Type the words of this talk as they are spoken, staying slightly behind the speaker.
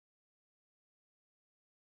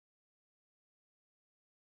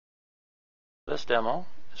This demo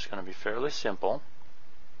is going to be fairly simple.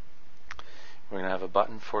 We're going to have a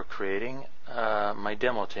button for creating my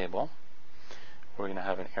demo table. We're going to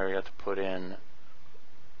have an area to put in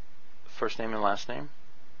first name and last name.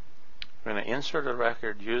 We're going to insert a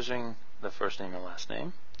record using the first name and last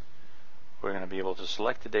name. We're going to be able to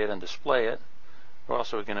select the data and display it. We're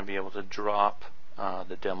also going to be able to drop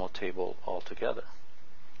the demo table altogether.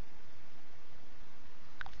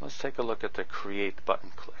 Let's take a look at the Create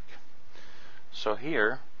button click. So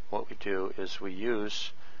here, what we do is we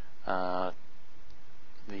use the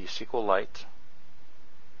SQLite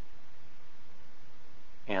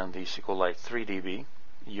and the SQLite 3dB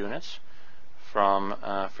units from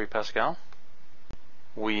Free Pascal.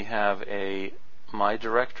 We have a My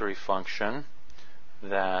Directory function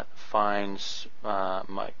that finds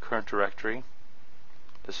my current directory.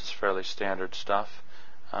 This is fairly standard stuff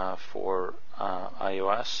for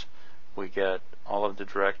iOS. We get all of the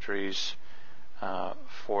directories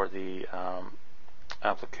for the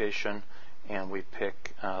application, and we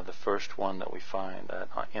pick the first one that we find at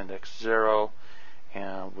index 0,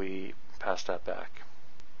 and we pass that back.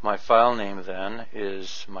 My file name then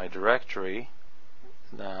is my directory,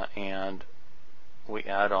 and we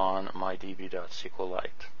add on mydb.sqlite.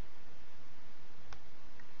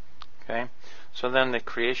 Okay, so then the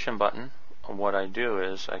creation button, what I do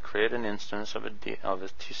is I create an instance of a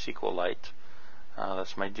SQLite.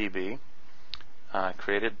 That's my DB.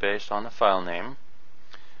 Created based on the file name,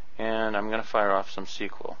 and I'm going to fire off some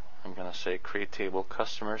SQL. I'm going to say create table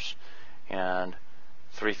customers and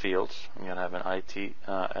 3 fields. I'm going to have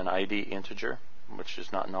an ID integer, which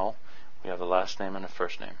is not null. We have a last name and a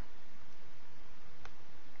first name.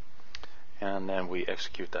 And then we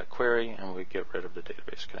execute that query and we get rid of the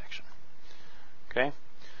database connection. Okay.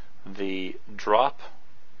 The drop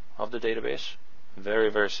of the database,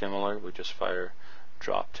 very, very similar. We just fire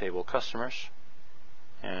drop table customers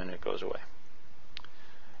and it goes away.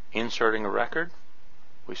 Inserting a record,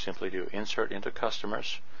 we simply do insert into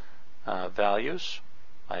customers. Values,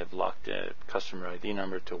 I have locked a customer ID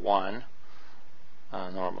number to 1.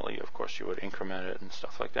 Normally, of course, you would increment it and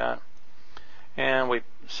stuff like that. And we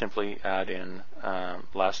simply add in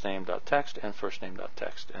last name.txt and first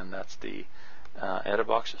name.txt, and that's the edit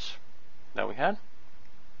boxes that we had.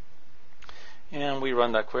 And we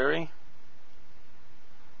run that query,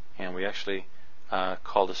 and we actually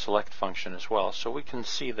call the select function as well, so we can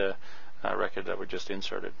see the record that we just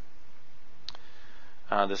inserted.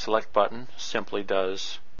 The select button simply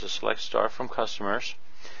does the select star from customers.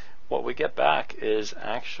 What we get back is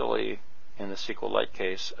actually, in the SQLite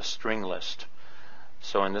case, a string list.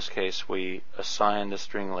 So in this case, we assign the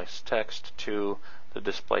string list text to the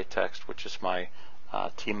display text, which is my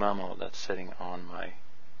tmemo that's sitting on my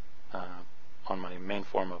main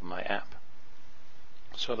form of my app.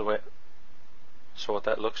 So what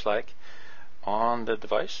that looks like on the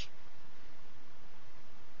device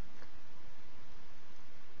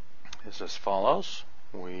is as follows.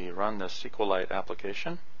 We run the SQLite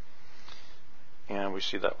application, and we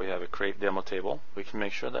see that we have a create demo table. We can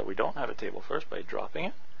make sure that we don't have a table first by dropping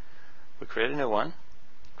it. We create a new one,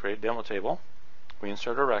 create demo table. We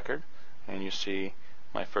insert a record, and you see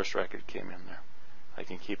my first record came in there. I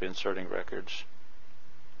can keep inserting records,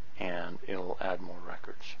 and it'll add more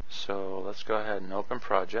records. So let's go ahead and open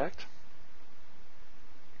project,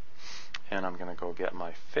 and I'm going to go get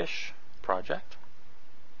my fish project.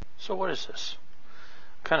 So what is this?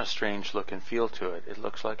 Kind of strange look and feel to it. It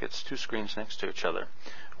looks like it's 2 screens next to each other.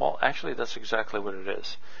 Well, actually that's exactly what it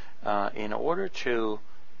is. In order to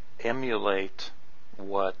emulate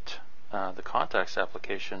what the contacts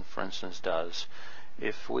application, for instance, does,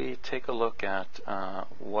 if we take a look at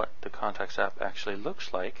what the contacts app actually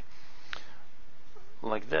looks like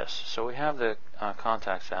this. So we have the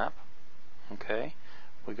contacts app. Okay,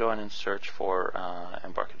 we go in and search for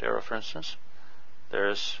Embarcadero, for instance.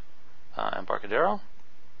 There's Embarcadero.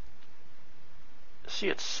 See,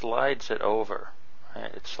 it slides it over.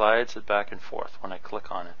 Right? It slides it back and forth when I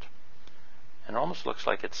click on it. And it almost looks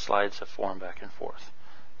like it slides a form back and forth.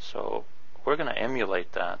 So we're going to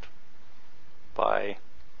emulate that by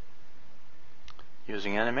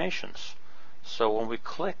using animations. So when we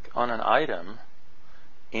click on an item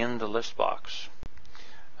in the list box,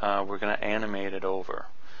 we're going to animate it over.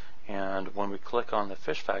 And when we click on the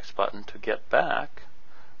fish facts button to get back,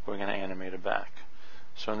 we're going to animate it back.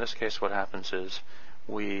 So in this case, what happens is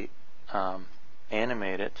we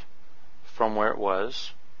animate it from where it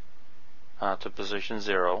was to position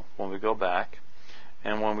 0 when we go back,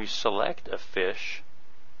 and when we select a fish,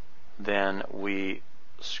 then we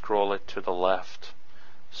scroll it to the left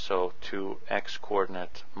So to x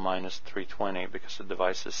coordinate minus 320, because the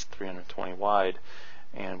device is 320 wide,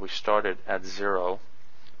 and we started at 0.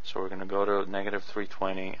 So we're going to go to negative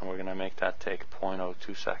 320, and we're going to make that take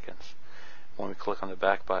 0.02 seconds. When we click on the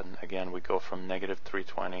back button, again, we go from negative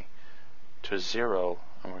 320 to 0,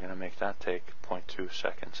 and we're going to make that take 0.2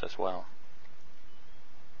 seconds as well.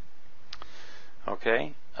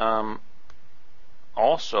 Okay.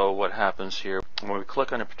 Also, what happens here, when we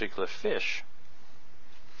click on a particular fish,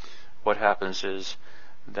 what happens is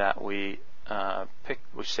that we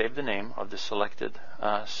save the name of the selected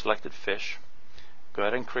fish. Go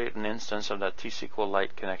ahead and create an instance of that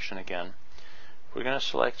SQLite connection again. We're going to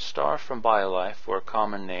select star from BioLife, where a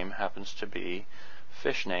common name happens to be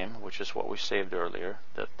fish name, which is what we saved earlier.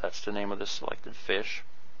 That's the name of the selected fish.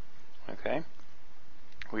 Okay.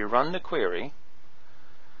 We run the query.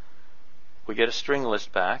 We get a string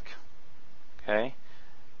list back. Okay.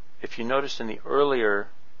 If you noticed in the earlier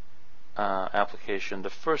application, the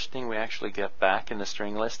first thing we actually get back in the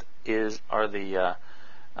string list are the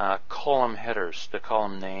column headers, the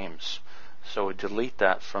column names. So we delete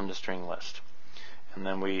that from the string list. And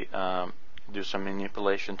then we do some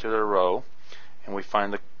manipulation to the row, and we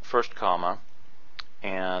find the first comma,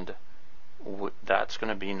 and that's going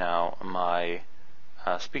to be now my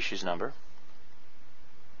species number.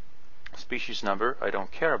 Species number I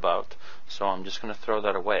don't care about, so I'm just going to throw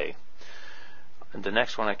that away. And the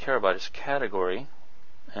next one I care about is category,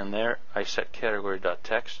 and there I set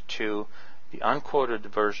category.text to the unquoted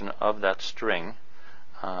version of that string,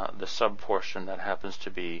 the subportion that happens to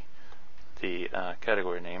be the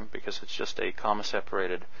category name, because it's just a comma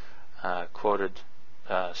separated quoted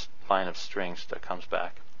line of strings that comes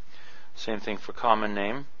back. Same thing for common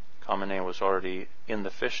name. Common name was already in the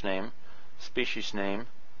fish name. Species name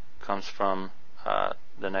comes from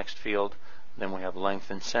the next field. Then we have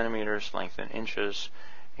length in centimeters, length in inches,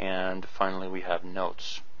 and finally we have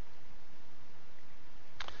notes.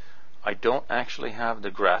 I don't actually have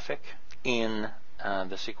the graphic in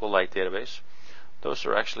the SQLite database. Those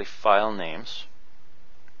are actually file names.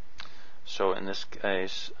 So in this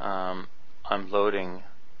case, I'm loading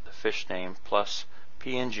the fish name plus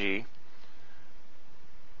PNG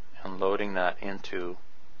and loading that into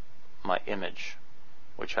my image,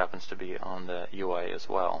 which happens to be on the UI as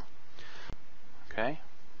well. Okay.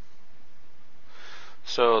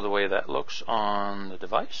 So the way that looks on the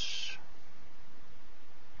device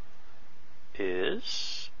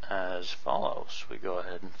is as follows. We go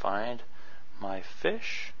ahead and find my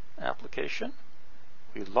fish application.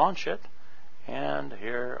 We launch it, and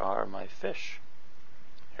here are my fish.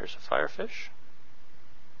 Here's a firefish.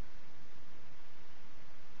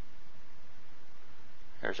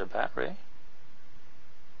 Here's a bat ray.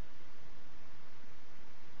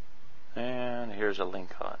 And here's a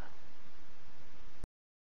lingcod.